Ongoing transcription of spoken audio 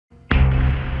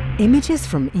Images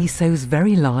from ESO's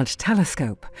Very Large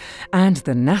Telescope and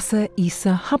the NASA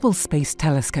ESA Hubble Space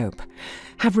Telescope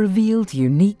have revealed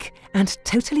unique and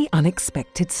totally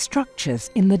unexpected structures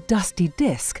in the dusty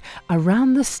disk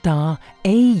around the star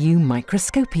AU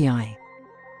Microscopii.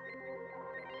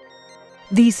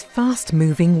 These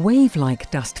fast-moving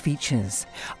wave-like dust features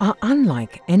are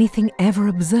unlike anything ever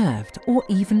observed or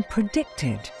even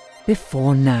predicted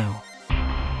before now.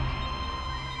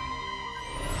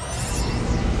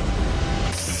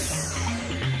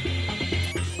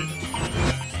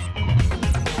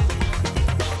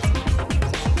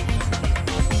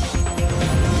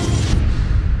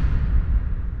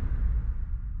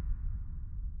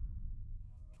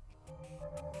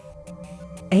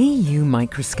 AU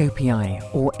Microscopii,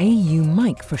 or AU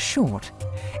Mic for short,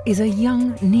 is a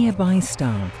young nearby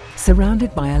star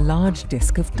surrounded by a large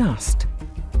disk of dust.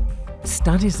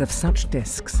 Studies of such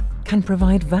disks can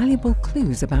provide valuable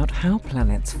clues about how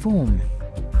planets form.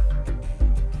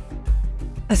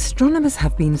 Astronomers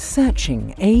have been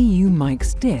searching AU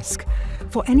Mic's disk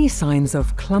for any signs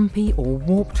of clumpy or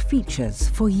warped features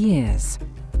for years.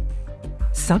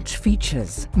 Such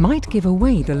features might give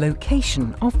away the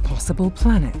location of possible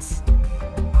planets.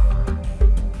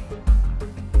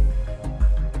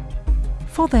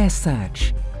 For their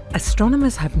search,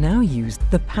 astronomers have now used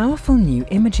the powerful new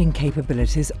imaging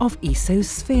capabilities of ESO's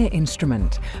SPHERE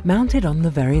instrument mounted on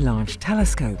the Very Large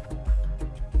Telescope.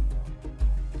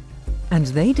 And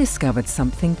they discovered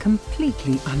something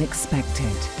completely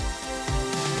unexpected.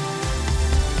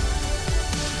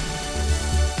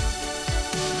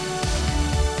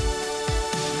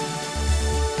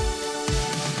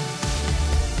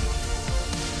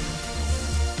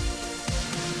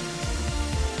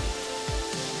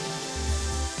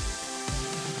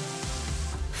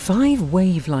 Five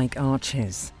wave-like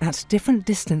arches at different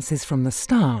distances from the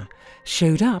star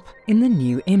showed up in the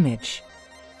new image.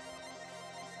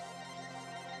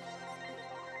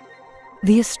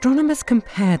 The astronomers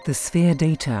compared the SPHERE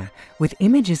data with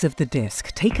images of the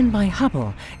disk taken by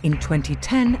Hubble in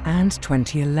 2010 and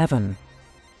 2011.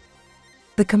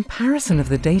 The comparison of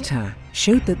the data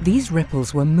showed that these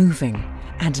ripples were moving,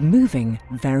 and moving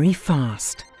very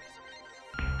fast.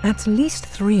 At least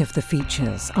 3 of the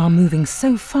features are moving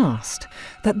so fast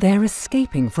that they're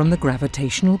escaping from the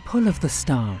gravitational pull of the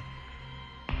star.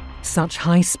 Such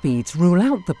high speeds rule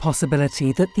out the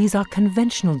possibility that these are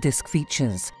conventional disk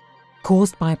features,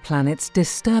 caused by planets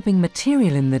disturbing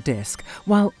material in the disk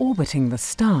while orbiting the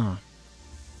star.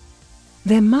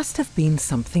 There must have been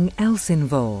something else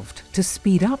involved to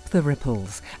speed up the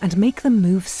ripples and make them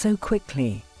move so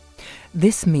quickly.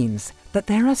 This means that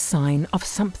they're a sign of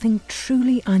something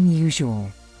truly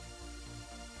unusual.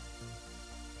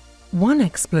 One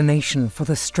explanation for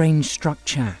the strange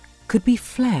structure could be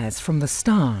flares from the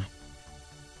star.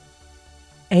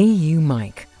 AU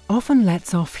Mic often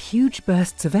lets off huge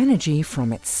bursts of energy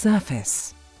from its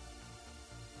surface.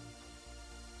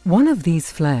 One of these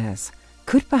flares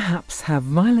could perhaps have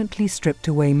violently stripped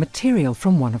away material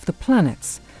from one of the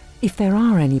planets, if there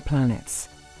are any planets.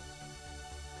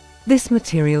 This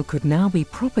material could now be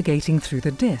propagating through the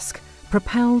disk,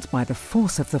 propelled by the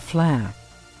force of the flare.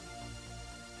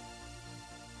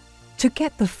 To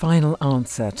get the final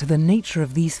answer to the nature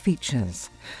of these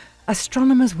features,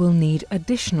 astronomers will need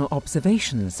additional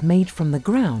observations made from the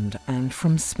ground and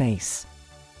from space.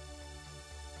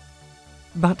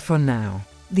 But for now,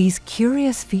 these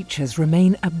curious features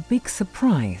remain a big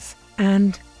surprise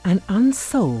and an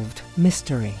unsolved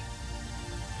mystery.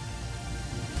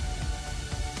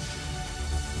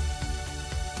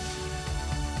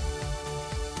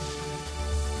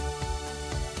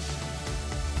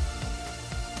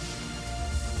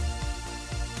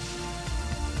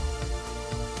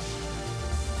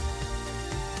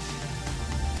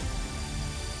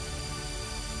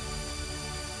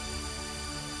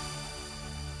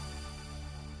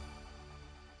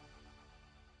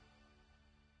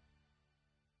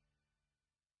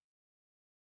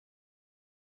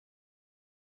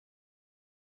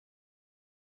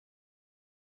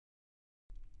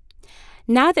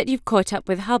 Now that you've caught up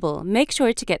with Hubble, make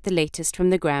sure to get the latest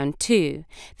from the ground too.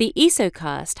 The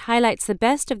ESOcast highlights the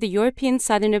best of the European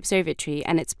Southern Observatory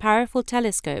and its powerful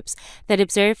telescopes that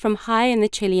observe from high in the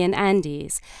Chilean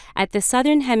Andes, at the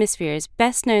Southern Hemisphere's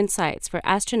best-known sites for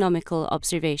astronomical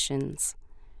observations.